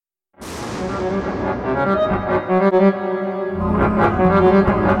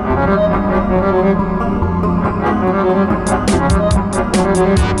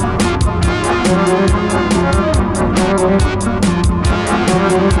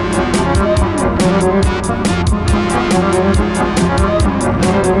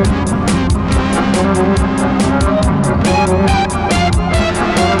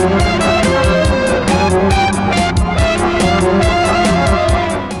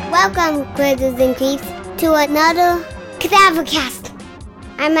Welcome, Critters and Creeps, to another Cadavercast.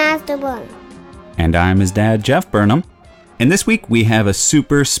 I'm Master Burnham. And I'm his dad, Jeff Burnham. And this week we have a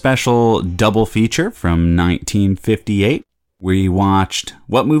super special double feature from 1958. We watched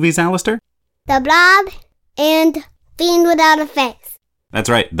what movies, Alistair? The Blob and Fiend Without a Face. That's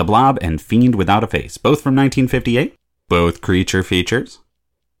right, The Blob and Fiend Without a Face, both from 1958, both creature features.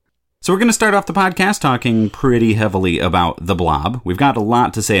 So we're going to start off the podcast talking pretty heavily about The Blob. We've got a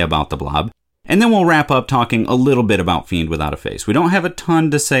lot to say about The Blob. And then we'll wrap up talking a little bit about Fiend Without a Face. We don't have a ton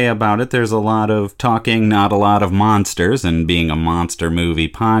to say about it. There's a lot of talking, not a lot of monsters. And being a monster movie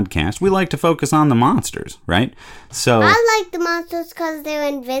podcast, we like to focus on the monsters, right? So I like the monsters because they're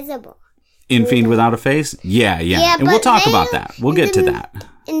invisible. In Fiend Without a Face? Yeah. And we'll talk about that. We'll get to that.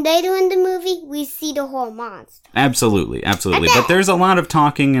 And later in the movie, we see the whole monster. Absolutely. But there's a lot of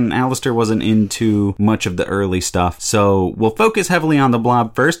talking, and Alistair wasn't into much of the early stuff. So we'll focus heavily on The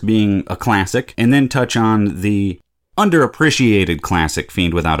Blob first, being a classic, and then touch on the underappreciated classic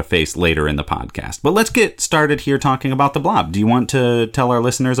Fiend Without a Face later in the podcast. But let's get started here talking about The Blob. Do you want to tell our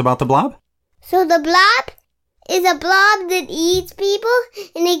listeners about The Blob? So the Blob is a blob that eats people,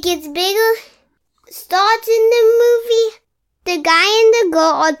 and it gets bigger. Starts in the movie. The guy and the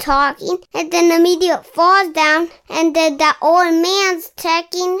girl are talking, and then the meteor falls down, and then the old man's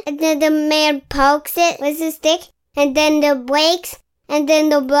checking, and then the man pokes it with his stick, and then it breaks, and then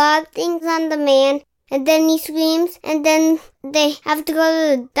the blood things on the man, and then he screams, and then they have to go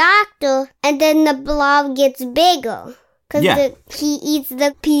to the doctor, and then the blob gets bigger, because he eats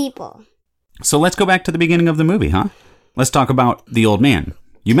the people. So let's go back to the beginning of the movie, huh? Let's talk about the old man.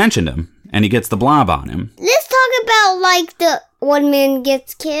 You mentioned him, and he gets the blob on him. Let's talk about, like, the old man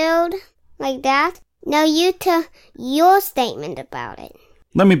gets killed, like that. Now you tell your statement about it.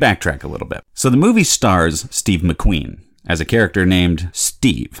 Let me backtrack a little bit. So the movie stars Steve McQueen as a character named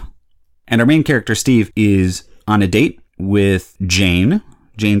Steve. And our main character, Steve, is on a date with Jane.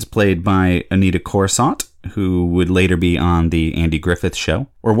 Jane's played by Anita Corsott, who would later be on the Andy Griffith Show,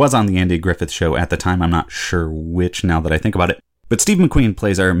 or was on the Andy Griffith Show at the time. I'm not sure which now that I think about it. But Steve McQueen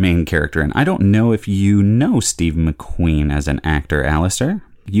plays our main character, and I don't know if you know Steve McQueen as an actor, Alistair.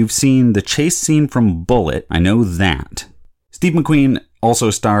 You've seen the chase scene from Bullitt, I know that. Steve McQueen also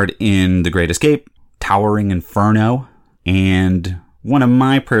starred in The Great Escape, Towering Inferno, and one of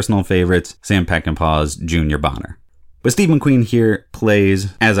my personal favorites, Sam Peckinpah's Junior Bonner. But Steve McQueen here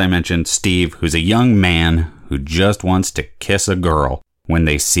plays, as I mentioned, Steve, who's a young man who just wants to kiss a girl when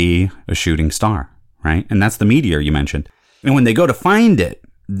they see a shooting star, right? And that's the meteor you mentioned. And when they go to find it,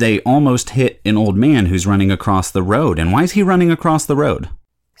 they almost hit an old man who's running across the road. And why is he running across the road?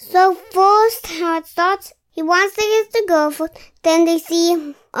 So first, how it starts, he wants to get the girlfriend. Then they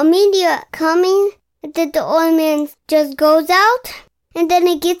see a meteor coming. And then the old man just goes out. And then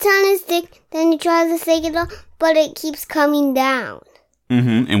it gets on his stick. Then he tries to shake it off, but it keeps coming down.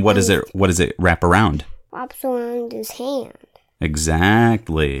 And what does it wrap around? Wraps around his hand.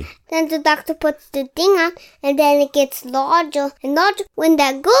 Exactly. Then the doctor puts the thing on, and then it gets larger and larger. When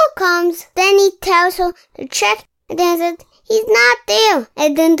that girl comes, then he tells her to check, and then he says, he's not there.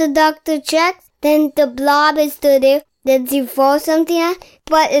 And then the doctor checks, then the blob is still there. Then he falls something on,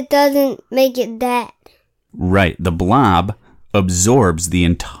 but it doesn't make it dead. Right, the blob absorbs the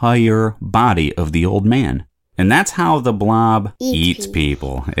entire body of the old man. And that's how the blob eats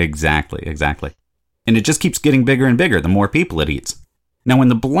people. Exactly. And it just keeps getting bigger and bigger the more people it eats. Now, when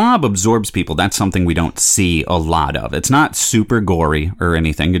the blob absorbs people, that's something we don't see a lot of. It's not super gory or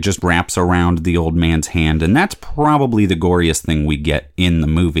anything. It just wraps around the old man's hand. And that's probably the goriest thing we get in the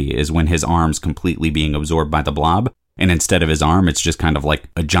movie, is when his arm's completely being absorbed by the blob. And instead of his arm, it's just kind of like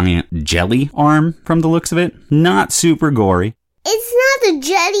a giant jelly arm from the looks of it. Not super gory. It's not a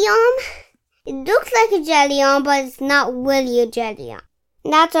jelly arm. It looks like a jelly arm, but it's not really a jelly arm.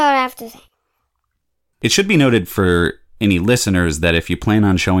 That's all I have to say. It should be noted for any listeners that if you plan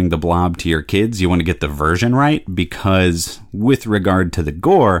on showing the blob to your kids, you want to get the version right, because with regard to the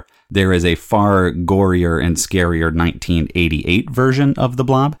gore, there is a far gorier and scarier 1988 version of the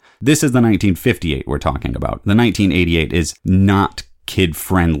blob. This is the 1958 we're talking about. The 1988 is not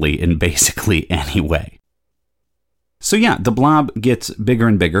kid-friendly in basically any way. So yeah, the blob gets bigger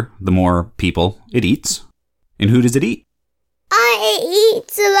and bigger the more people it eats. And who does it eat? It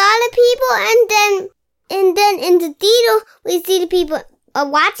eats a lot of people, and then in the theater, we see the people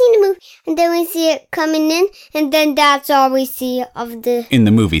watching the movie, and then we see it coming in, and then that's all we see of the... In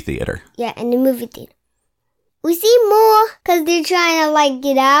the movie theater. Yeah, in the movie theater. We see more, because they're trying to,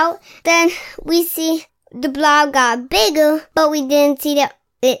 get out. Then we see the blob got bigger, but we didn't see that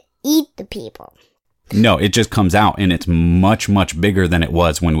it eat the people. No, it just comes out, and it's much, much bigger than it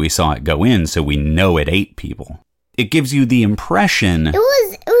was when we saw it go in, so we know it ate people. It gives you the impression... It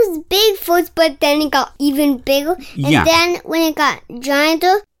was big first, but then it got even bigger. And then when it got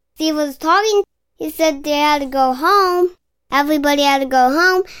gianter, Steve was talking. He said they had to go home. Everybody had to go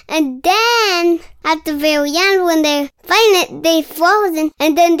home. And then, at the very end, when they're fighting it, they frozen.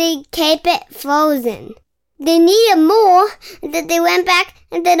 And then they kept it frozen. They needed more. And then they went back.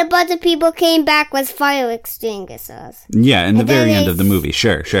 And then a bunch of people came back with fire extinguishers. Yeah, in the very end of the movie.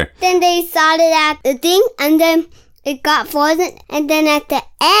 Sure. Then they started at the thing. And then... it got frozen, and then at the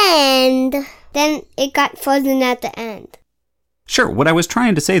end, it got frozen at the end. Sure, what I was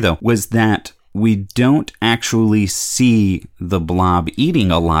trying to say, though, was that we don't actually see the blob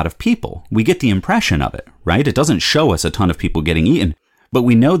eating a lot of people. We get the impression of it, right? It doesn't show us a ton of people getting eaten, but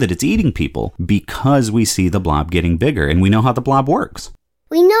we know that it's eating people because we see the blob getting bigger, and we know how the blob works.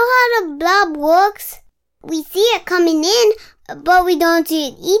 We know how the blob works. We see it coming in, but we don't see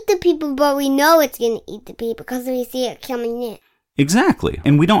it eat the people, but we know it's going to eat the people because we see it coming in. Exactly.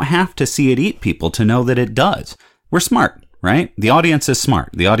 And we don't have to see it eat people to know that it does. We're smart, right? The audience is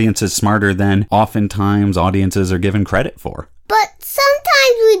smart. The audience is smarter than oftentimes audiences are given credit for. But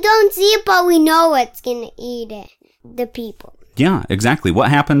sometimes we don't see it, but we know it's going to eat it, the people. Yeah, exactly.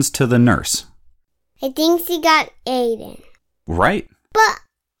 What happens to the nurse? I think she got eaten. Right. But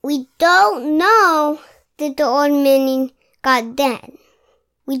we don't know that the old man got dead.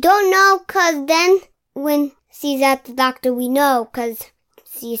 We don't know because then when she's at the doctor, we know because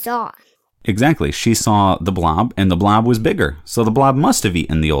she saw it. Exactly. She saw the blob and the blob was bigger. So the blob must have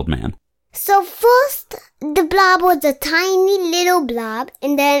eaten the old man. So first, the blob was a tiny little blob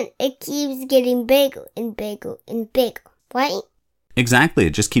and then it keeps getting bigger and bigger and bigger, right? Exactly.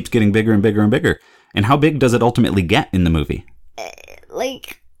 It just keeps getting bigger and bigger and bigger. And how big does it ultimately get in the movie?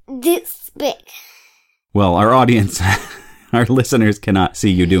 Like this big. Well, our audience... Our listeners cannot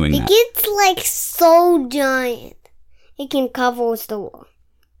see you doing that. It gets so giant. It can cover a store.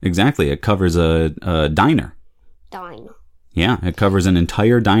 Exactly. It covers a diner. Diner. Yeah, it covers an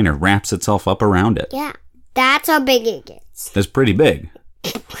entire diner, wraps itself up around it. Yeah, that's how big it gets. That's pretty big.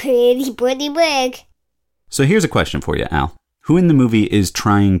 Pretty big. So here's a question for you, Al. Who in the movie is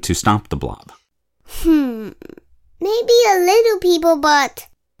trying to stop the blob? Maybe a little people, but...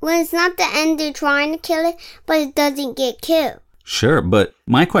 when it's not the end, they're trying to kill it, but it doesn't get killed. Sure, but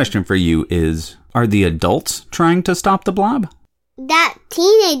my question for you is, are the adults trying to stop the blob? That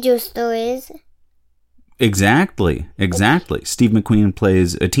teenager still is. Exactly. Steve McQueen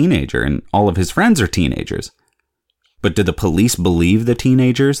plays a teenager, and all of his friends are teenagers. But do the police believe the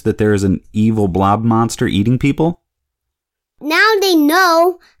teenagers that there is an evil blob monster eating people? Now they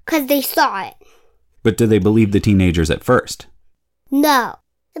know, because they saw it. But do they believe the teenagers at first? No.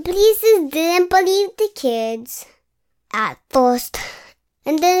 The police didn't believe the kids at first.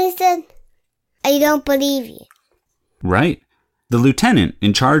 And then they said, I don't believe you. Right. The lieutenant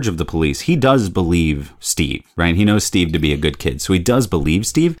in charge of the police, he does believe Steve, right? He knows Steve to be a good kid, so he does believe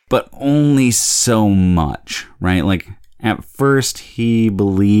Steve, but only so much, right? Like, at first he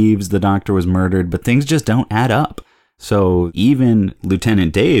believes the doctor was murdered, but things just don't add up. So even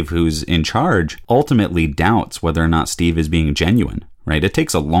Lieutenant Dave, who's in charge, ultimately doubts whether or not Steve is being genuine. Right? It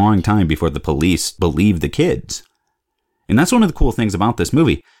takes a long time before the police believe the kids. And that's one of the cool things about this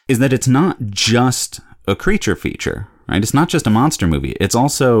movie, is that it's not just a creature feature, right? It's not just a monster movie. It's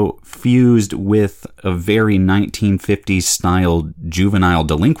also fused with a very 1950s style juvenile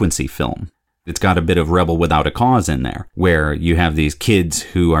delinquency film. It's got a bit of Rebel Without a Cause in there, where you have these kids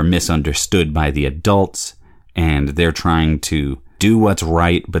who are misunderstood by the adults, and they're trying to do what's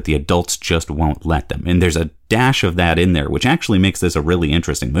right, but the adults just won't let them. And there's a dash of that in there, which actually makes this a really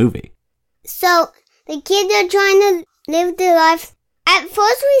interesting movie. So, the kids are trying to live their life. At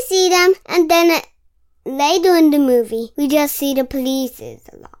first we see them, and then later in the movie, we just see the police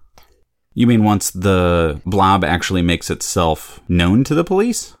a lot. You mean once the blob actually makes itself known to the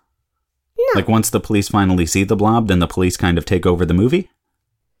police? No. Like once the police finally see the blob, then the police kind of take over the movie?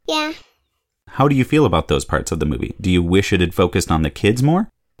 Yeah. How do you feel about those parts of the movie? Do you wish it had focused on the kids more?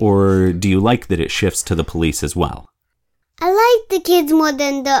 Or do you like that it shifts to the police as well? I like the kids more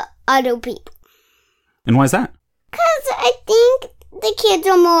than the other people. And why is that? Because I think the kids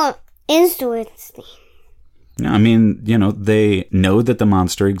are more interesting. I mean, they know that the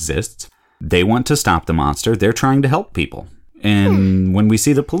monster exists. They want to stop the monster. They're trying to help people. And when we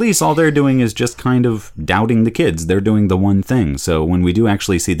see the police, all they're doing is just kind of doubting the kids. They're doing the one thing. So when we do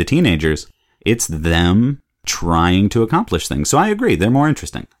actually see the teenagers, it's them trying to accomplish things. So I agree. They're more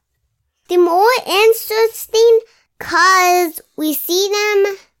interesting. They're more interesting because we see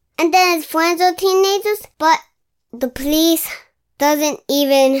them and then his friends are teenagers, but the police doesn't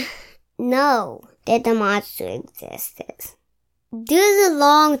even know that the monster exists. There's a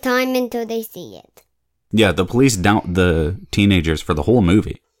long time until they see it. Yeah, the police doubt the teenagers for the whole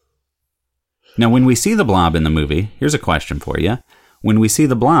movie. Now, when we see the blob in the movie, here's a question for you. When we see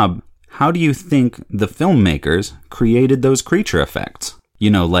the blob, how do you think the filmmakers created those creature effects?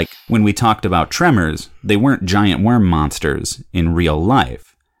 Like when we talked about Tremors, they weren't giant worm monsters in real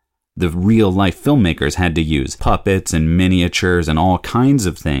life. The real-life filmmakers had to use puppets and miniatures and all kinds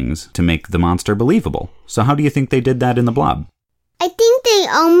of things to make the monster believable. So how do you think they did that in the blob? I think they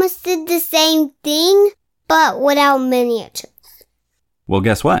almost did the same thing, but without miniatures. Well,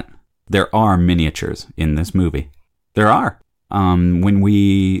 guess what? There are miniatures in this movie. There are. When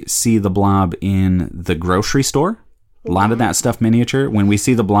we see the blob in the grocery store, a lot of that stuff miniature. When we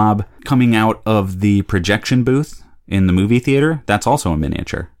see the blob coming out of the projection booth in the movie theater, that's also a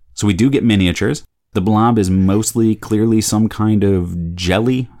miniature. So we do get miniatures. The blob is mostly clearly some kind of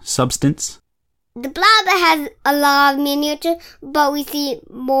jelly substance. The blob has a lot of miniatures, but we see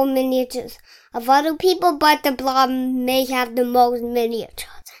more miniatures of other people, but the blob may have the most miniatures.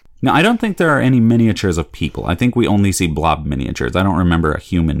 Now, I don't think there are any miniatures of people. I think we only see blob miniatures. I don't remember a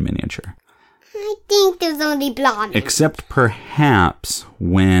human miniature. I think there's only blob. Except perhaps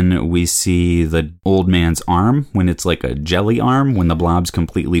when we see the old man's arm, when it's like a jelly arm, when the blob's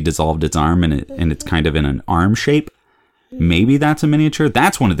completely dissolved its arm and it's kind of in an arm shape. Maybe that's a miniature.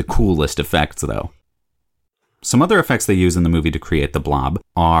 That's one of the coolest effects, though. Some other effects they use in the movie to create the blob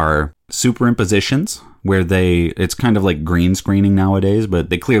are superimpositions, where it's kind of like green screening nowadays, but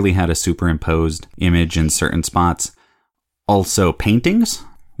they clearly had a superimposed image in certain spots. Also, paintings.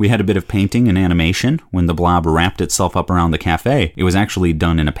 We had a bit of painting and animation. When the blob wrapped itself up around the cafe, it was actually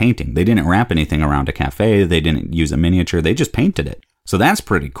done in a painting. They didn't wrap anything around a cafe. They didn't use a miniature. They just painted it. So that's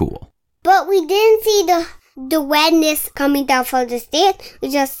pretty cool. But we didn't see the redness coming down from the stairs.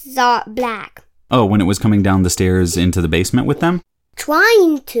 We just saw it black. Oh, when it was coming down the stairs into the basement with them?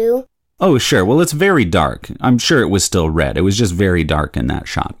 Trying to. Oh, sure. Well, it's very dark. I'm sure it was still red. It was just very dark in that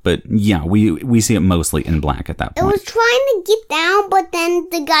shot. But yeah, we see it mostly in black at that point. It was trying to get down, but then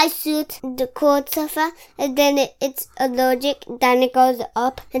the guy shoots the cord surfer, and then it's allergic, then it goes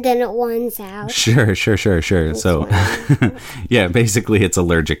up, and then it runs out. Sure. So, yeah, basically it's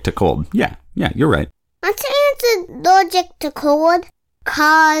allergic to cold. Yeah, you're right. I'm saying it's allergic to cold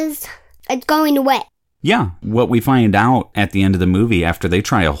because it's going away. Yeah, what we find out at the end of the movie after they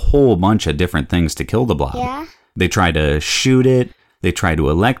try a whole bunch of different things to kill the blob. Yeah. They try to shoot it. They try to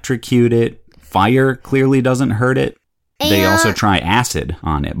electrocute it. Fire clearly doesn't hurt it. They also try acid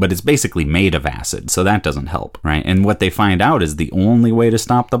on it, but it's basically made of acid, so that doesn't help, right? And what they find out is the only way to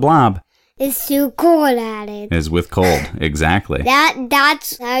stop the blob is too cold at it. Is with cold, exactly.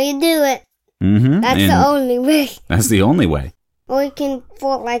 That's how you do it. Mm-hmm. That's the only way. That's the only way. Or you can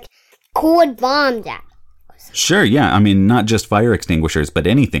put cold bombs at. Sure, yeah. I mean, not just fire extinguishers, but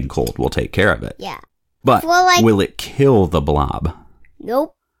anything cold will take care of it. Yeah. But will it kill the blob?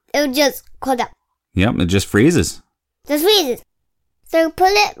 Nope. It'll just cold up. Yep, it just freezes. Just freezes. So put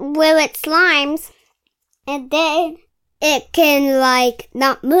it where it slimes, and then it can,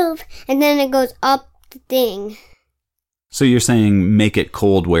 not move, and then it goes up the thing. So you're saying make it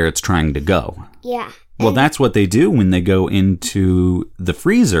cold where it's trying to go? Yeah. Well, that's what they do when they go into the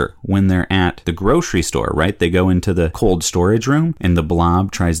freezer when they're at the grocery store, right? They go into the cold storage room and the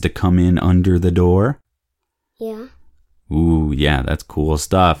blob tries to come in under the door. Yeah. Ooh, yeah, that's cool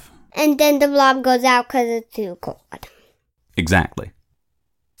stuff. And then the blob goes out because it's too cold. Exactly.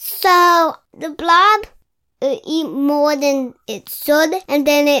 So the blob eat more than it should, and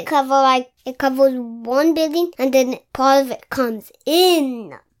then it covers one building, and then part of it comes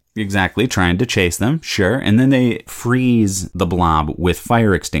in. Exactly, trying to chase them, sure. And then they freeze the blob with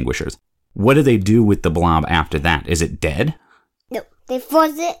fire extinguishers. What do they do with the blob after that? Is it dead? No, they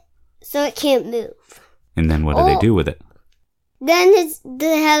freeze it so it can't move. And then what do they do with it? Then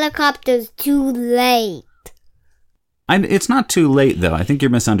the helicopter's too late. It's not too late, though. I think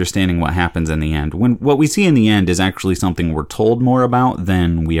you're misunderstanding what happens in the end. What we see in the end is actually something we're told more about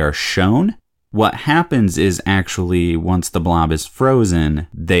than we are shown. What happens is actually once the blob is frozen,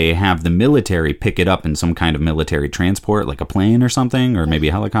 they have the military pick it up in some kind of military transport, like a plane or something, or maybe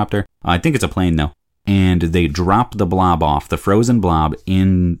a helicopter. I think it's a plane though. And they drop the blob off, the frozen blob,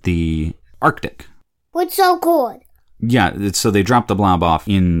 in the Arctic. What's so cold? Yeah, so they drop the blob off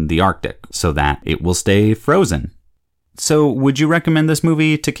in the Arctic so that it will stay frozen. So would you recommend this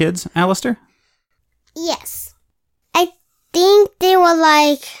movie to kids, Alistair? Yes. I think they were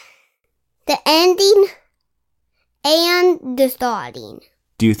like the ending and the starting.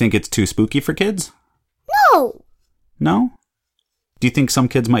 Do you think it's too spooky for kids? No. No? Do you think some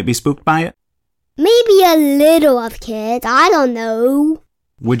kids might be spooked by it? Maybe a little of kids. I don't know.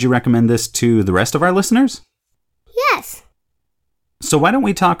 Would you recommend this to the rest of our listeners? Yes. So why don't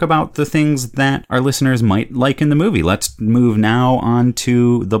we talk about the things that our listeners might like in the movie? Let's move now on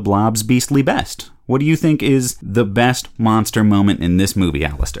to the Blob's Beastly Best. What do you think is the best monster moment in this movie,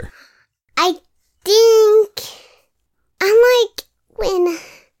 Alistair? I think I like when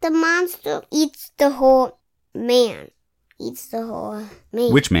the monster eats the whole man.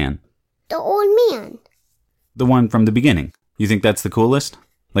 Which man? The old man. The one from the beginning. You think that's the coolest?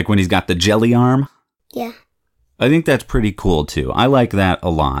 Like when he's got the jelly arm? Yeah. I think that's pretty cool too. I like that a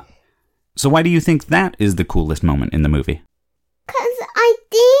lot. So why do you think that is the coolest moment in the movie? Because I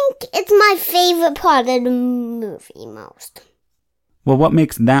think it's my favorite part of the movie most. Well, what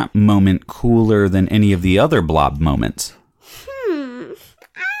makes that moment cooler than any of the other Blob moments? I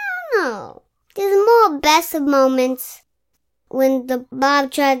don't know. There's more best of moments when the Blob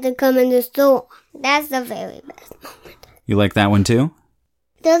tried to come in the store. That's the very best moment. You like that one too?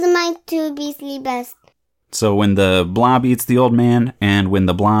 Those are my two beastly best. So when the Blob eats the old man and when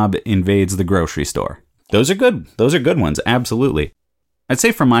the Blob invades the grocery store. Those are good. Those are good ones. Absolutely. I'd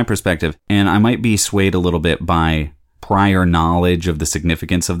say from my perspective, and I might be swayed a little bit by prior knowledge of the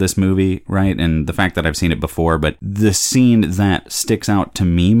significance of this movie, right? And the fact that I've seen it before, but the scene that sticks out to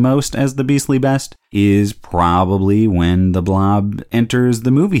me most as the beastly best is probably when the Blob enters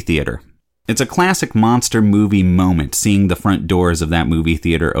the movie theater. It's a classic monster movie moment, seeing the front doors of that movie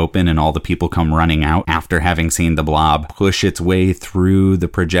theater open and all the people come running out after having seen the Blob push its way through the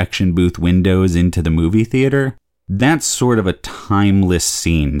projection booth windows into the movie theater. That's sort of a timeless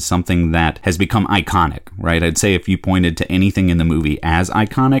scene, something that has become iconic, right? I'd say if you pointed to anything in the movie as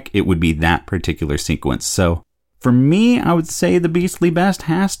iconic, it would be that particular sequence. So for me, I would say the beastly best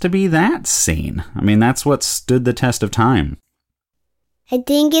has to be that scene. I mean, that's what stood the test of time. I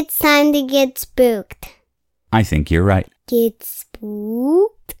think it's time to get spooked. I think you're right. Get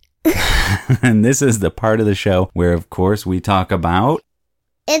spooked? And this is the part of the show where, of course, we talk about...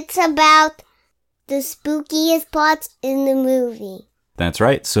 It's about the spookiest parts in the movie. That's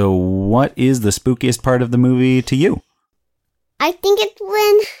right. So what is the spookiest part of the movie to you? I think it's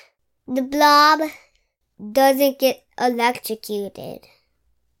when the Blob doesn't get electrocuted.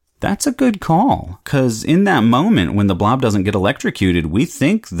 That's a good call, because in that moment when the Blob doesn't get electrocuted, we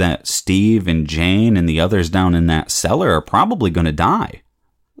think that Steve and Jane and the others down in that cellar are probably going to die.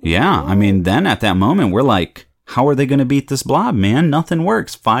 Yeah, I mean, then at that moment, we're like, how are they going to beat this Blob, man? Nothing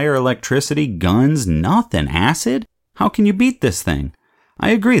works. Fire, electricity, guns, nothing. Acid? How can you beat this thing?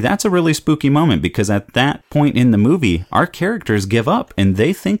 I agree, that's a really spooky moment, because at that point in the movie, our characters give up, and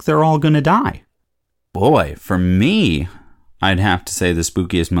they think they're all going to die. Boy, for me... I'd have to say the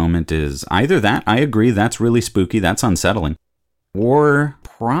spookiest moment is either that, I agree, that's really spooky, that's unsettling, or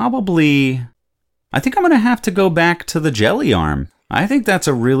probably, I think I'm going to have to go back to the jelly arm. I think that's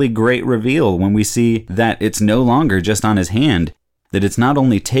a really great reveal when we see that it's no longer just on his hand, that it's not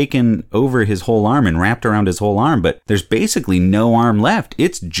only taken over his whole arm and wrapped around his whole arm, but there's basically no arm left.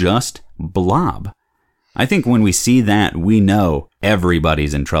 It's just Blob. I think when we see that, we know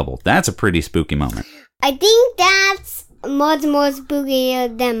everybody's in trouble. That's a pretty spooky moment. I think that's much more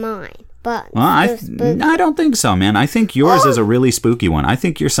spookier than mine, but well, I don't think so, man. I think yours is a really spooky one. I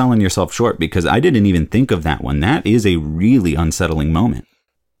think you're selling yourself short because I didn't even think of that one. That is a really unsettling moment.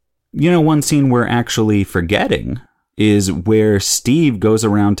 You know, one scene we're actually forgetting is where Steve goes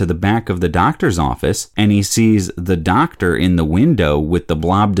around to the back of the doctor's office and he sees the doctor in the window with the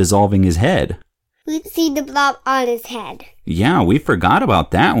Blob dissolving his head. We see the Blob on his head. Yeah, we forgot about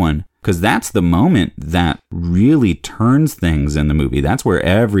that one. Because that's the moment that really turns things in the movie. That's where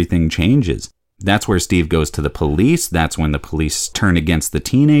everything changes. That's where Steve goes to the police. That's when the police turn against the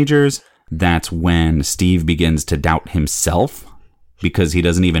teenagers. That's when Steve begins to doubt himself. because he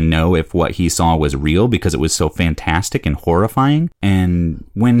doesn't even know if what he saw was real because it was so fantastic and horrifying. And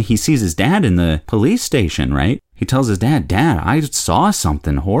when he sees his dad in the police station, right? He tells his dad, "Dad, I saw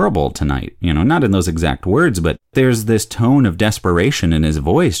something horrible tonight." You know, not in those exact words, but there's this tone of desperation in his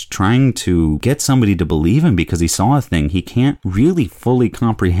voice trying to get somebody to believe him because he saw a thing he can't really fully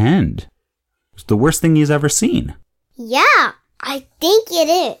comprehend. It's the worst thing he's ever seen. Yeah, I think it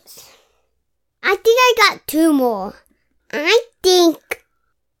is. I think I got two more. I think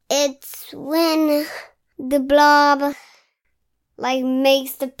it's when the blob,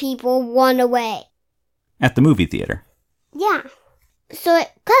 makes the people run away. At the movie theater. Yeah. So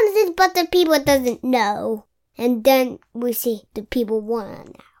it comes in, but the people doesn't know. And then we see the people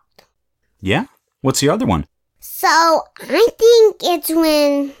run out. Yeah? What's the other one? So I think it's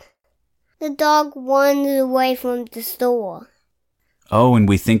when the dog runs away from the store. Oh, and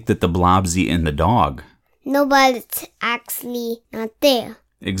we think that the blob's eaten the dog. No, but it's actually not there.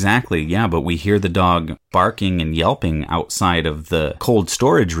 Exactly, yeah, but we hear the dog barking and yelping outside of the cold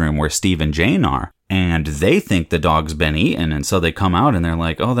storage room where Steve and Jane are. And they think the dog's been eaten, and so they come out and they're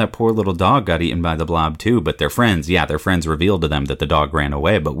like, "Oh, that poor little dog got eaten by the blob too." But their friends revealed to them that the dog ran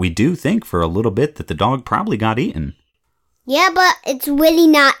away. But we do think for a little bit that the dog probably got eaten. Yeah, but it's really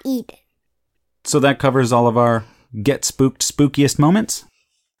not eaten. So that covers all of our get spooked spookiest moments?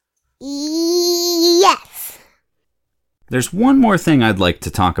 Yes. There's one more thing I'd like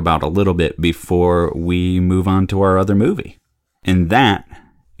to talk about a little bit before we move on to our other movie. And that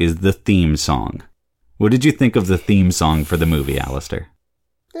is the theme song. What did you think of the theme song for the movie, Alistair?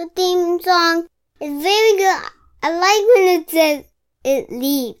 The theme song is very good. I like when it says it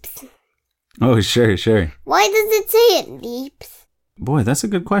leaps. Oh, sure. Why does it say it leaps? Boy, that's a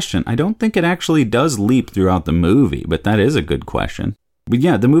good question. I don't think it actually does leap throughout the movie, but that is a good question. But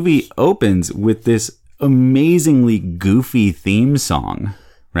yeah, the movie opens with this amazingly goofy theme song,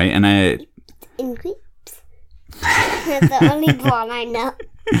 right? And It leaps. That's the only one I know.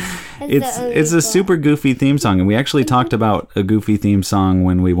 It's a super goofy theme song, and we actually talked about a goofy theme song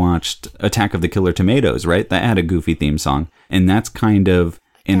when we watched Attack of the Killer Tomatoes, right? That had a goofy theme song, and that's kind of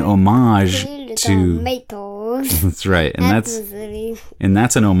an homage to tomatoes. That's right, and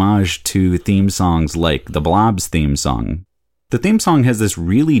that's an homage to theme songs like the Blob's theme song. The theme song has this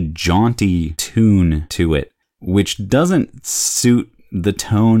really jaunty tune to it, which doesn't suit the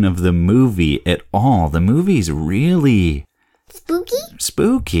tone of the movie at all. The movie's really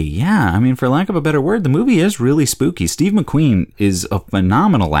spooky, yeah. I mean, for lack of a better word, the movie is really spooky. Steve McQueen is a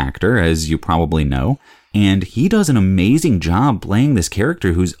phenomenal actor, as you probably know, and he does an amazing job playing this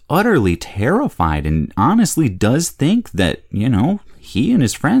character who's utterly terrified and honestly does think that, you know, he and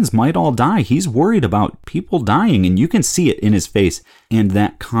his friends might all die. He's worried about people dying, and you can see it in his face. And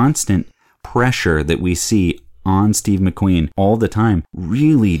that constant pressure that we see on Steve McQueen all the time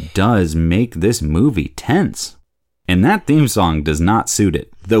really does make this movie tense. And that theme song does not suit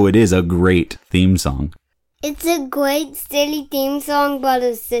it, though it is a great theme song. It's a great, silly theme song, but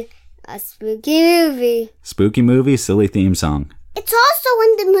it's a spooky movie. Spooky movie, silly theme song. It's also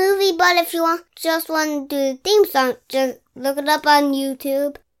in the movie, but if you just want to do the theme song, just look it up on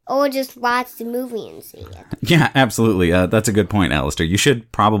YouTube or just watch the movie and see it. Yeah, absolutely. That's a good point, Alistair. You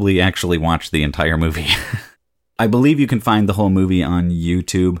should probably actually watch the entire movie. I believe you can find the whole movie on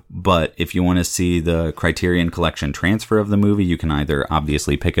YouTube, but if you want to see the Criterion Collection transfer of the movie, you can either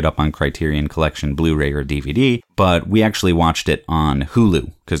obviously pick it up on Criterion Collection Blu-ray or DVD, but we actually watched it on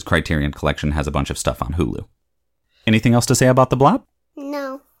Hulu, because Criterion Collection has a bunch of stuff on Hulu. Anything else to say about The Blob?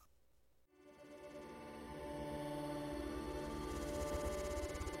 No.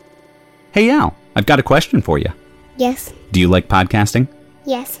 Hey, Al, I've got a question for you. Yes. Do you like podcasting?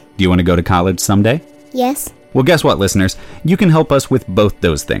 Yes. Do you want to go to college someday? Yes. Well, guess what, listeners? You can help us with both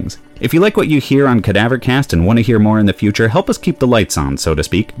those things. If you like what you hear on Cadavercast and want to hear more in the future, help us keep the lights on, so to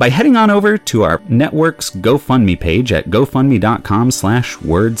speak, by heading on over to our network's GoFundMe page at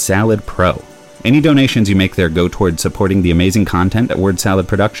gofundme.com/wordsaladpro. Any donations you make there go towards supporting the amazing content at Word Salad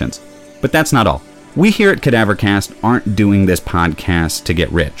Productions. But that's not all. We here at Cadavercast aren't doing this podcast to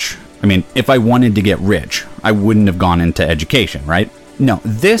get rich. I mean, if I wanted to get rich, I wouldn't have gone into education, right? No,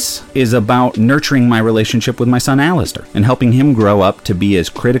 this is about nurturing my relationship with my son Alistair and helping him grow up to be as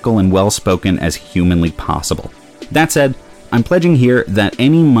critical and well-spoken as humanly possible. That said, I'm pledging here that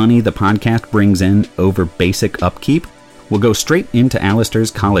any money the podcast brings in over basic upkeep will go straight into Alistair's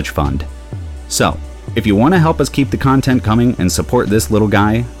college fund. So, if you want to help us keep the content coming and support this little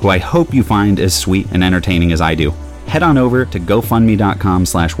guy, who I hope you find as sweet and entertaining as I do, head on over to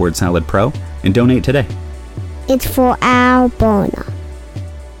gofundme.com/wordsaladpro and donate today. It's for Albona.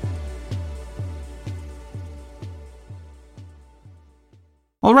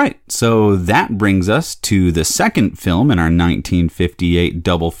 All right, so that brings us to the second film in our 1958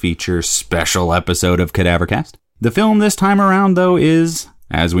 double feature special episode of Cadavercast. The film this time around, though, is,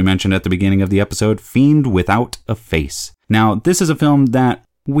 as we mentioned at the beginning of the episode, Fiend Without a Face. Now, this is a film that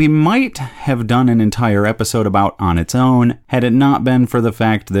we might have done an entire episode about on its own had it not been for the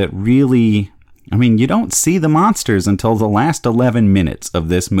fact that really, you don't see the monsters until the last 11 minutes of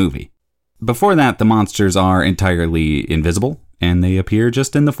this movie. Before that, the monsters are entirely invisible, and they appear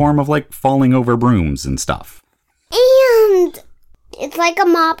just in the form of, falling over brooms and stuff. And it's like a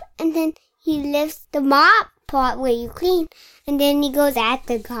mop, and then he lifts the mop part where you clean, and then he goes at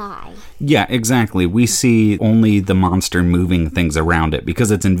the guy. Yeah, exactly. We see only the monster moving things around it,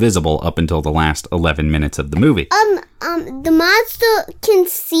 because it's invisible up until the last 11 minutes of the movie. The monster can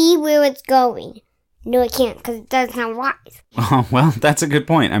see where it's going. No, it can't, because it doesn't have eyes. Oh, well, that's a good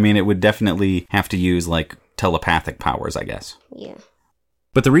point. It would definitely have to use, telepathic powers, I guess. Yeah.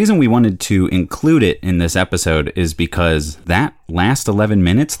 But the reason we wanted to include it in this episode is because that last 11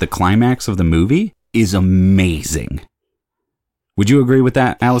 minutes, the climax of the movie, is amazing. Would you agree with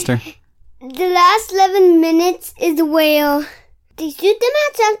that, Alistair? The last 11 minutes is where they shoot the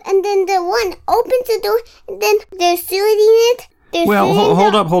monsters, and then the one opens the door, and then they're shooting it. Well,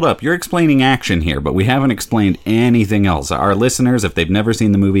 hold up. You're explaining action here, but we haven't explained anything else. Our listeners, if they've never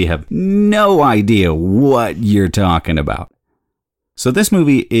seen the movie, have no idea what you're talking about. So this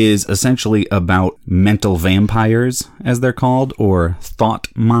movie is essentially about mental vampires, as they're called, or thought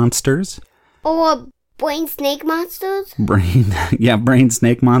monsters. Or brain snake monsters. Brain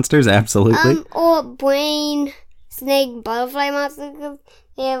snake monsters, absolutely. Or brain snake butterfly monsters.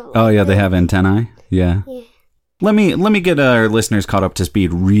 They have antennae. Yeah. Let me get our listeners caught up to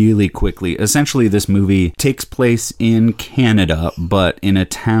speed really quickly. Essentially, this movie takes place in Canada, but in a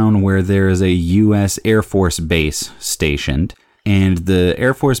town where there is a U.S. Air Force base stationed. And the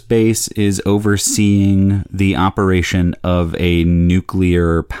Air Force base is overseeing the operation of a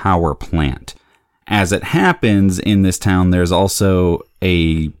nuclear power plant. As it happens, in this town, there's also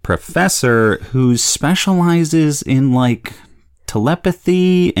a professor who specializes in,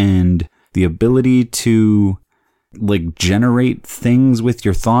 telepathy and the ability to generate things with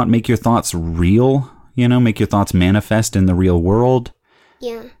your thought, make your thoughts real, make your thoughts manifest in the real world.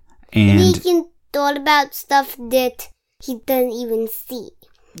 Yeah. And he can thought about stuff that he doesn't even see.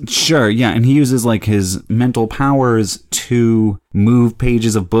 Sure, yeah, and he uses his mental powers to move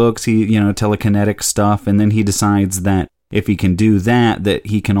pages of books, telekinetic stuff, and then he decides that if he can do that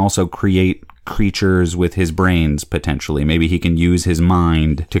he can also create creatures with his brains, potentially. Maybe he can use his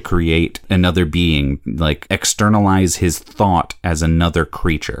mind to create another being, externalize his thought as another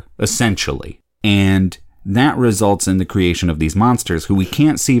creature, essentially. And that results in the creation of these monsters, who we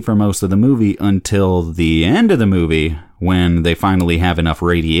can't see for most of the movie until the end of the movie, when they finally have enough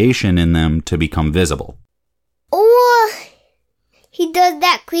radiation in them to become visible. Or he does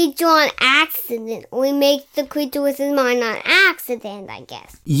that creature on accident. Or he makes the creature with his mind on accident, I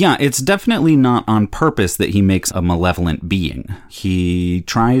guess. Yeah, it's definitely not on purpose that he makes a malevolent being. He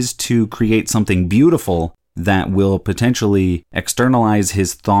tries to create something beautiful that will potentially externalize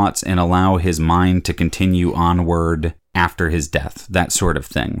his thoughts and allow his mind to continue onward after his death, that sort of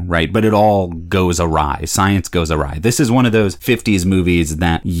thing, right? But it all goes awry. Science goes awry. This is one of those 50s movies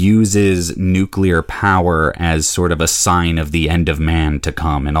that uses nuclear power as sort of a sign of the end of man to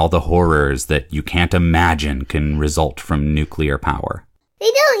come, and all the horrors that you can't imagine can result from nuclear power. They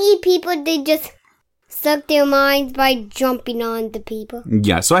don't eat people, they just suck their minds by jumping on the people.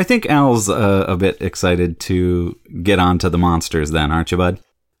 Yeah, so I think Al's a bit excited to get onto the monsters then, aren't you, bud?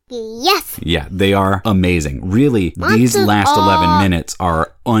 Yes. Yeah, they are amazing. Really, these last 11 minutes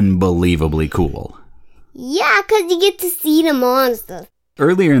are unbelievably cool. Yeah, because you get to see the monsters.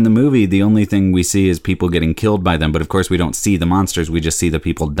 Earlier in the movie, the only thing we see is people getting killed by them, but of course we don't see the monsters, we just see the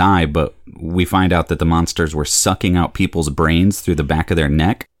people die, but we find out that the monsters were sucking out people's brains through the back of their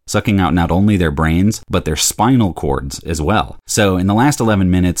neck, sucking out not only their brains, but their spinal cords as well. So in the last 11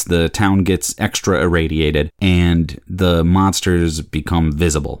 minutes, the town gets extra irradiated, and the monsters become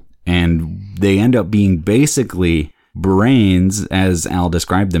visible. And they end up being basically brains, as Al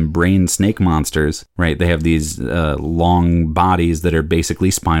described them, brain snake monsters, right? They have these long bodies that are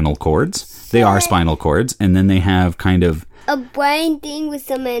basically spinal cords. They are spinal cords, and then they have kind of a brain thing with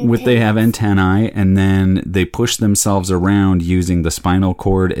some antennae. They have antennae, and then they push themselves around using the spinal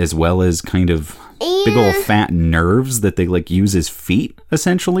cord as well as kind of big old fat nerves that they use as feet,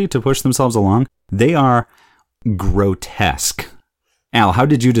 essentially, to push themselves along. They are grotesque. Al, how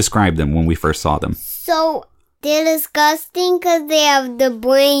did you describe them when we first saw them? So, they're disgusting because they have the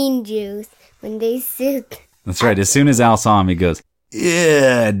brain juice when they sit. That's right. As soon as Al saw him, he goes,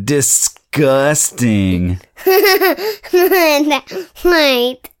 Yeah, disgusting.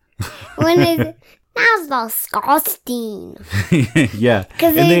 Right. When is that's disgusting. Yeah,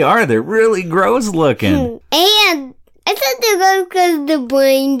 and they're really gross looking. And I thought they were because the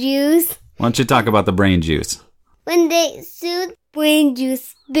brain juice. Why don't you talk about the brain juice? When they shoot, brain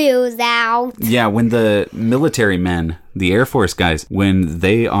juice spills out. Yeah, when the military men, the Air Force guys, when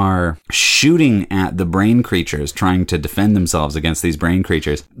they are shooting at the brain creatures, trying to defend themselves against these brain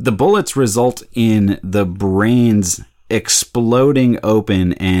creatures, the bullets result in the brains exploding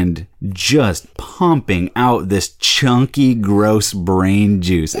open and just pumping out this chunky, gross brain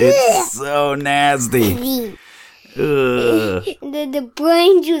juice. It's so nasty. The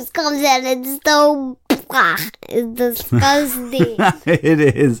brain juice comes out and it's so... It's disgusting. It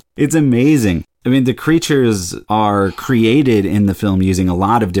is. It's amazing. I mean, the creatures are created in the film using a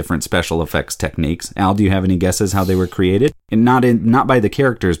lot of different special effects techniques. Al, do you have any guesses how they were created? And not by the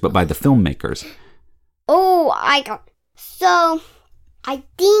characters, but by the filmmakers. Oh, I got... So, I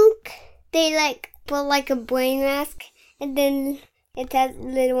think they put a brain mask and then it has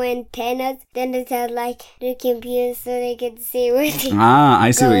little antennas. Then it has the computer so they can see where they I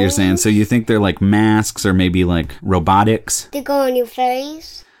see what you're saying. So you think they're like masks or maybe like robotics? They go on your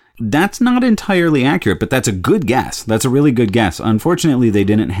face? That's not entirely accurate, but that's a good guess. That's a really good guess. Unfortunately, they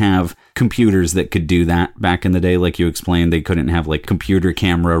didn't have computers that could do that back in the day. Like you explained, they couldn't have computer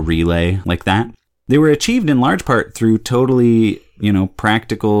camera relay like that. They were achieved in large part through totally,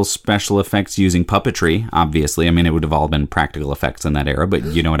 practical special effects using puppetry, obviously. I mean, it would have all been practical effects in that era, but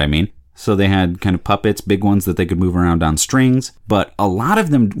you know what I mean. So they had kind of puppets, big ones that they could move around on strings, but a lot of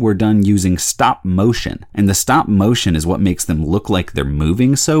them were done using stop motion. And the stop motion is what makes them look like they're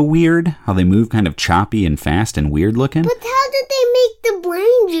moving so weird, how they move kind of choppy and fast and weird looking. But how did they make the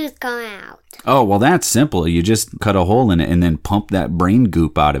brain juice come out? Oh, well, that's simple. You just cut a hole in it and then pump that brain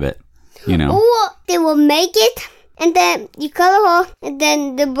goop out of it. Or they will make it, and then you cut a hole, and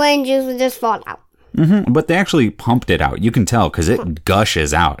then the brain juice will just fall out. Mm-hmm. But they actually pumped it out. You can tell because it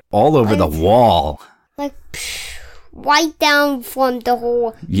gushes out all over the wall. Right down from the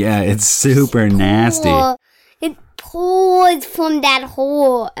hole. Yeah, it's super nasty. It pours from that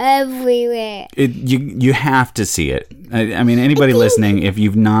hole everywhere. You have to see it. I mean, anybody listening, if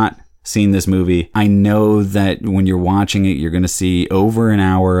you've not seen this movie, I know that when you're watching it, you're going to see over an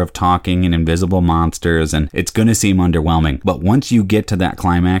hour of talking and invisible monsters, and it's going to seem underwhelming. But once you get to that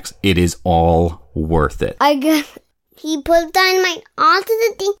climax, it is all worth it. He put dynamite onto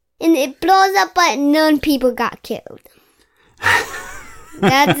the thing, and it blows up, but none people got killed.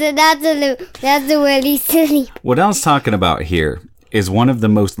 That's a really silly. What I was talking about here is one of the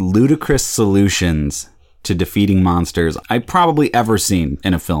most ludicrous solutions to defeating monsters I've probably ever seen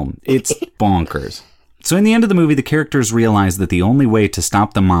in a film. It's bonkers. So in the end of the movie, the characters realize that the only way to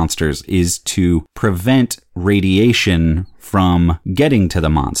stop the monsters is to prevent radiation from getting to the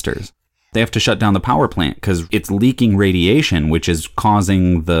monsters. They have to shut down the power plant because it's leaking radiation, which is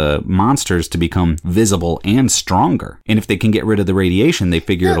causing the monsters to become visible and stronger. And if they can get rid of the radiation, they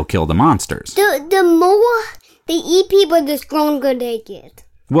figure it'll kill the monsters. The more they eat people, the stronger they get.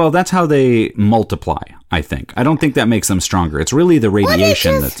 Well, that's how they multiply, I think. I don't think that makes them stronger. It's really the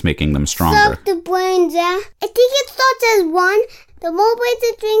radiation that's making them stronger. Suck the brains out. I think it starts as one. The more brains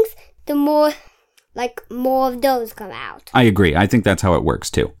it drinks, the more of those come out. I agree. I think that's how it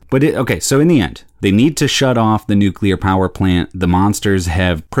works too. But so in the end, they need to shut off the nuclear power plant. The monsters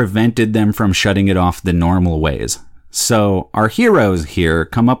have prevented them from shutting it off the normal ways. So our heroes here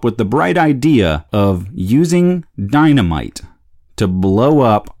come up with the bright idea of using dynamite to blow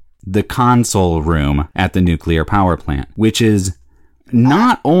up the console room at the nuclear power plant, which is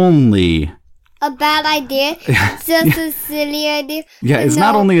not only a bad idea, it's just a silly idea. Yeah, it's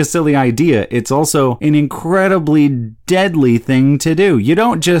not only a silly idea, it's also an incredibly deadly thing to do. You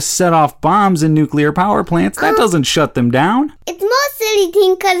don't just set off bombs in nuclear power plants. That doesn't shut them down. It's more silly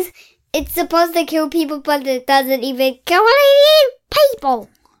thing because it's supposed to kill people, but it doesn't even kill any people.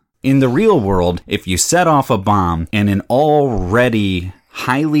 In the real world, if you set off a bomb in an already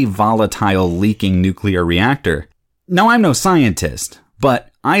highly volatile leaking nuclear reactor, now I'm no scientist,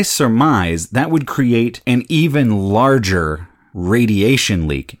 but I surmise that would create an even larger radiation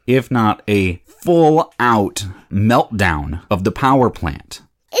leak, if not a full-out meltdown of the power plant.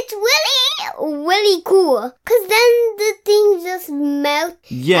 It's really cool, because then the thing just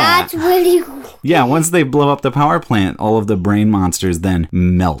melts. Yeah. That's really cool. Yeah, once they blow up the power plant, all of the brain monsters then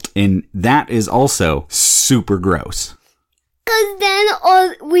melt. And that is also super gross. Because then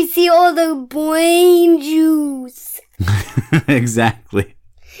we see all the brain juice. Exactly.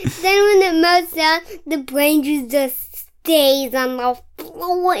 Then when it melts down, the brain juice just stays on the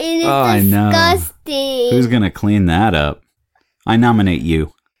floor and it's I know. disgusting. Who's going to clean that up? I nominate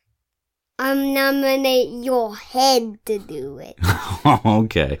you. I'm nominate your head to do it.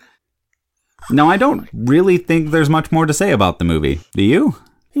 Okay. No, I don't really think there's much more to say about the movie. Do you?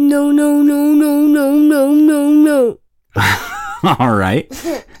 No. All right.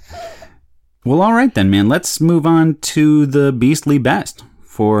 Well, all right then, man. Let's move on to the Beastly Best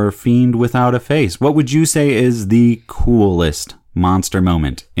for Fiend Without a Face. What would you say is the coolest monster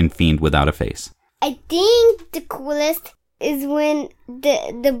moment in Fiend Without a Face? I think the coolest is when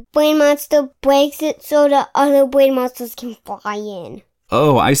the brain monster breaks it so the other brain monsters can fly in.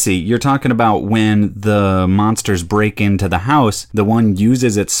 Oh, I see. You're talking about when the monsters break into the house, the one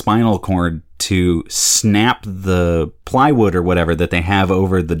uses its spinal cord to snap the plywood or whatever that they have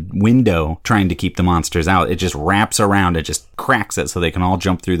over the window trying to keep the monsters out. It just wraps around, it just cracks it so they can all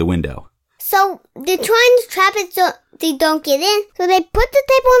jump through the window. So they're trying to trap it so they don't get in. So they put the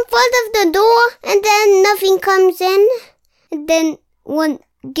table in front of the door and then nothing comes in. And then one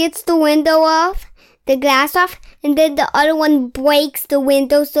gets the window off, the glass off, and then the other one breaks the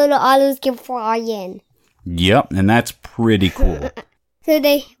window so the others can fly in. Yep, and that's pretty cool. So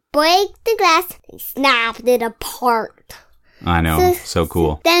they break the glass, they snapped it apart. I know, so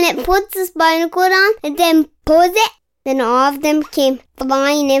cool. Then it puts the spinal cord on, and then pulls it. Then all of them came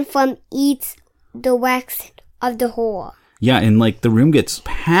flying in from each direction of the hole. Yeah, and like the room gets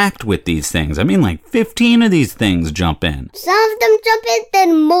packed with these things. I mean, like 15 of these things jump in. Some of them jump in,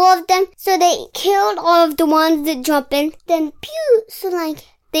 then more of them. So they killed all of the ones that jump in. Then pew. So like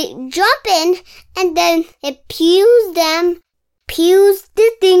they jump in, and then it pews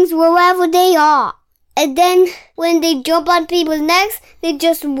the things wherever they are. And then when they jump on people's necks, they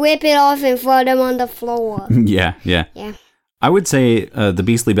just rip it off and throw them on the floor. Yeah. I would say the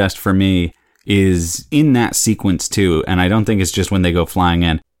Beastly Best for me is in that sequence too, and I don't think it's just when they go flying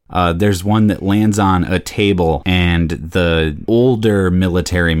in. There's one that lands on a table, and the older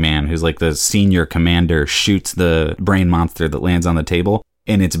military man, who's like the senior commander, shoots the brain monster that lands on the table,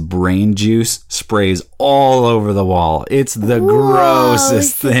 and its brain juice sprays all over the wall. It's the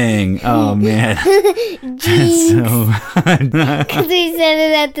grossest thing. Oh, man. Jinx. So Because we said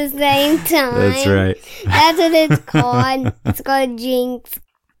it at the same time. That's right. That's what it's called. It's called Jinx.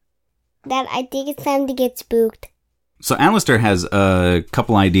 That I think it's time to get spooked. So Alistair has a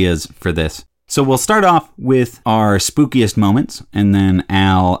couple ideas for this. So we'll start off with our spookiest moments, and then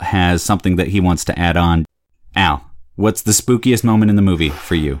Al has something that he wants to add on. Al, what's the spookiest moment in the movie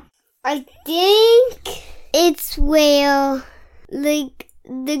for you? I think it's where, like,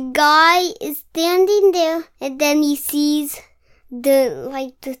 the guy is standing there, and then he sees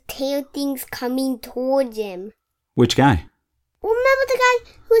the tail things coming towards him. Which guy? Remember the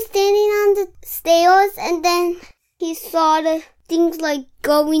guy who was standing on the stairs, and then he saw the things, like,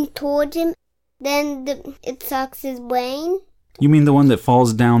 going towards him? Then it sucks his brain? You mean the one that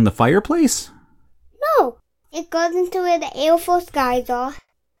falls down the fireplace? No. It goes into where the Air Force guys are.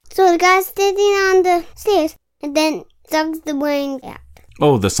 So the guy's standing on the stairs, and then sucks the brain out.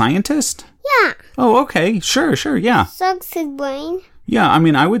 Oh, the scientist? Yeah. Oh, okay. Sure, yeah. Sucks his brain. Yeah, I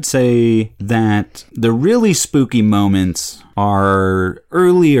mean, I would say that the really spooky moments are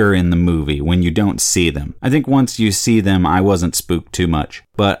earlier in the movie when you don't see them. I think once you see them, I wasn't spooked too much.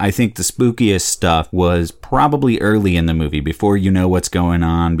 But I think the spookiest stuff was probably early in the movie, before you know what's going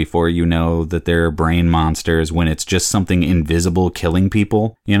on, before you know that they're brain monsters, when it's just something invisible killing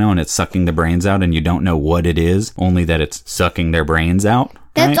people, and it's sucking the brains out and you don't know what it is, only that it's sucking their brains out.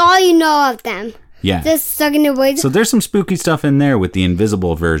 That's right? all you know of them. Yeah. Just sucking the brains. So there's some spooky stuff in there with the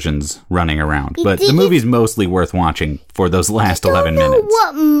invisible versions running around. But the movie's mostly worth watching for those last 11 minutes. I don't know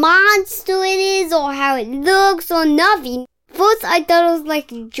what monster it is or how it looks or nothing. First, I thought it was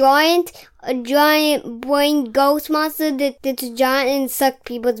like a giant brain ghost monster that's giant and sucks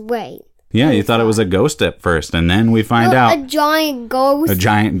people's brain. Yeah, you thought it was a ghost at first, and then we find out... A giant ghost. A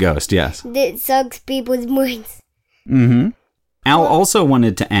giant ghost, yes. That sucks people's brains. Mm-hmm. Al also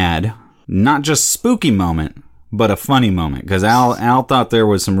wanted to add... not just spooky moment, but a funny moment. Because Al thought there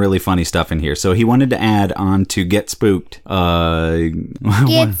was some really funny stuff in here. So he wanted to add on to Get Spooked.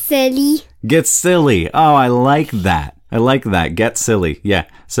 Get silly. Get silly. Oh, I like that. Get silly. Yeah.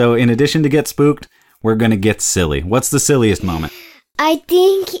 So in addition to Get Spooked, we're going to get silly. What's the silliest moment? I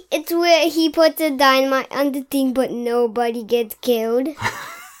think it's where he puts a dynamite on the thing, but nobody gets killed.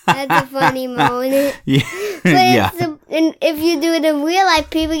 That's a funny moment. Yeah. But Yeah. And if you do it in real life,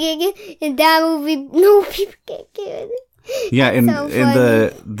 people get killed. In that movie, no people get killed. Yeah, and So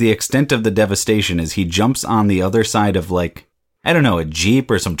the extent of the devastation is he jumps on the other side of like I don't know, a Jeep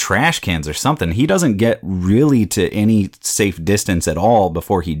or some trash cans or something. He doesn't get really to any safe distance at all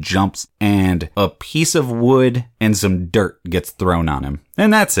before he jumps, and a piece of wood and some dirt gets thrown on him.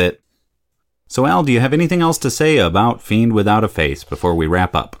 And that's it. So Al, do you have anything else to say about Fiend Without a Face before we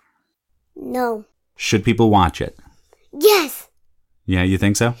wrap up? No. Should people watch it? Yes. Yeah, you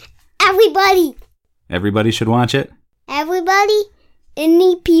think so? Everybody. Everybody should watch it? Everybody.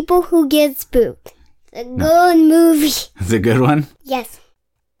 Any people who get spooked. It's a good movie. It's a good one? Yes.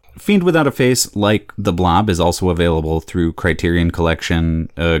 Fiend Without a Face, like The Blob, is also available through Criterion Collection.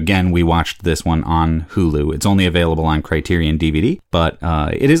 Again, we watched this one on Hulu. It's only available on Criterion DVD, but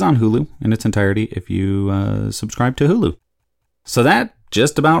it is on Hulu in its entirety if you subscribe to Hulu. So that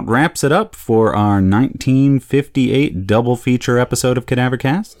just about wraps it up for our 1958 double feature episode of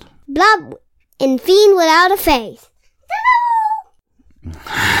Cadavercast. Blob and Fiend Without a Face.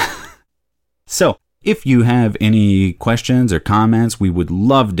 So, if you have any questions or comments, we would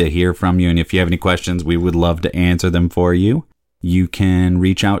love to hear from you. And if you have any questions, we would love to answer them for you. You can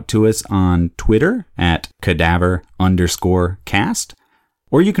reach out to us on Twitter at cadaver_cast.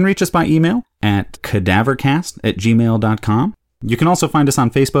 Or you can reach us by email at cadavercast@gmail.com. You can also find us on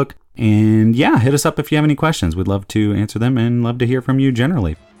Facebook. And yeah, hit us up if you have any questions. We'd love to answer them and love to hear from you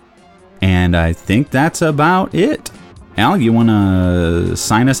generally. And I think that's about it. Al, you want to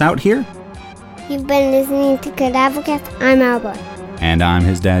sign us out here? You've been listening to Cadavercast. I'm Albert. And I'm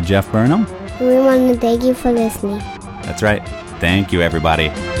his dad, Jeff Burnham. And we want to thank you for listening. That's right. Thank you,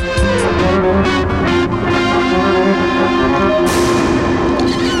 everybody.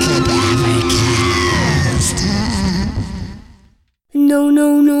 No,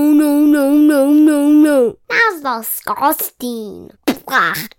 no, no, no, no, no, no, no. That's disgusting.